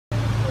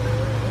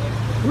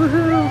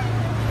Woohoo!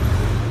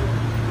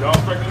 Y'all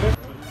expecting it?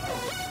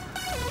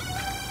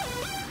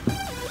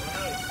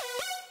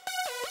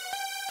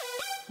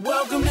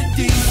 Welcome to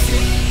DC.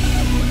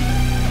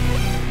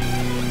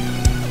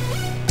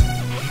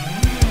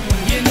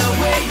 You know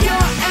where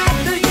you're at,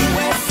 the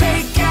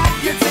USA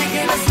cap. You're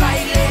taking a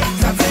slightly,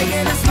 I'm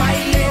taking a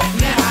slightly.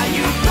 Now how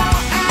you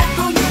gon' act,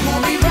 or you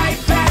gon' be right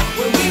back?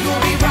 Well, we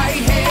gon' be right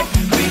here,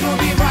 we gon'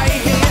 be right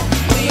here.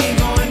 We ain't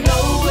going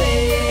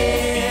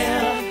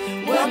nowhere.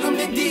 Welcome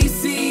to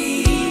DC.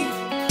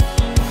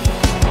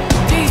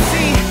 DC,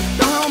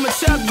 the home of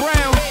Chuck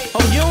Brown.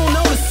 Oh, you don't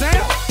know the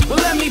sound? Well,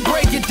 let me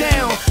break it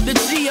down. The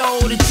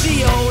G.O., the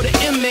G.O., the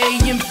M.A.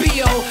 and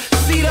B.O.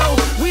 See though,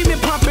 we've been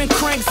pumping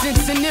crank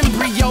since an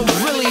embryo,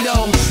 really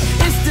though.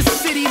 It's the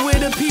city where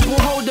the people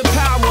hold the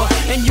power,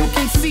 and you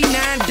can see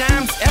 9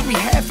 dimes every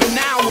half an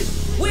hour.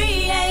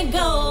 We ain't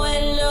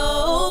going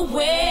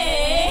nowhere.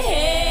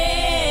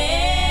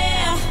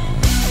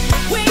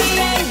 We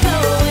ain't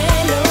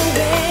going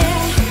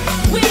nowhere.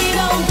 We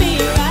gon' be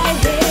right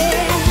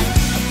here.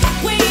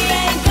 We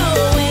ain't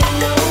going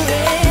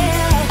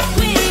nowhere.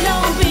 We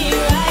gon' be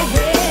right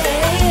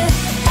here.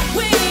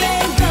 We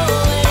ain't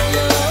going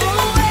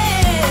nowhere.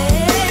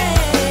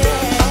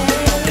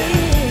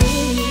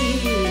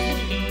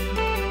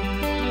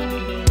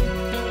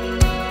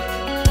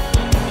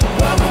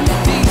 Welcome to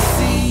DC.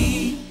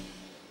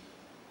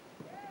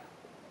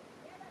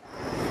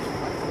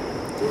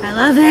 I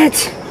love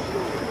it.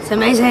 It's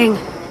amazing.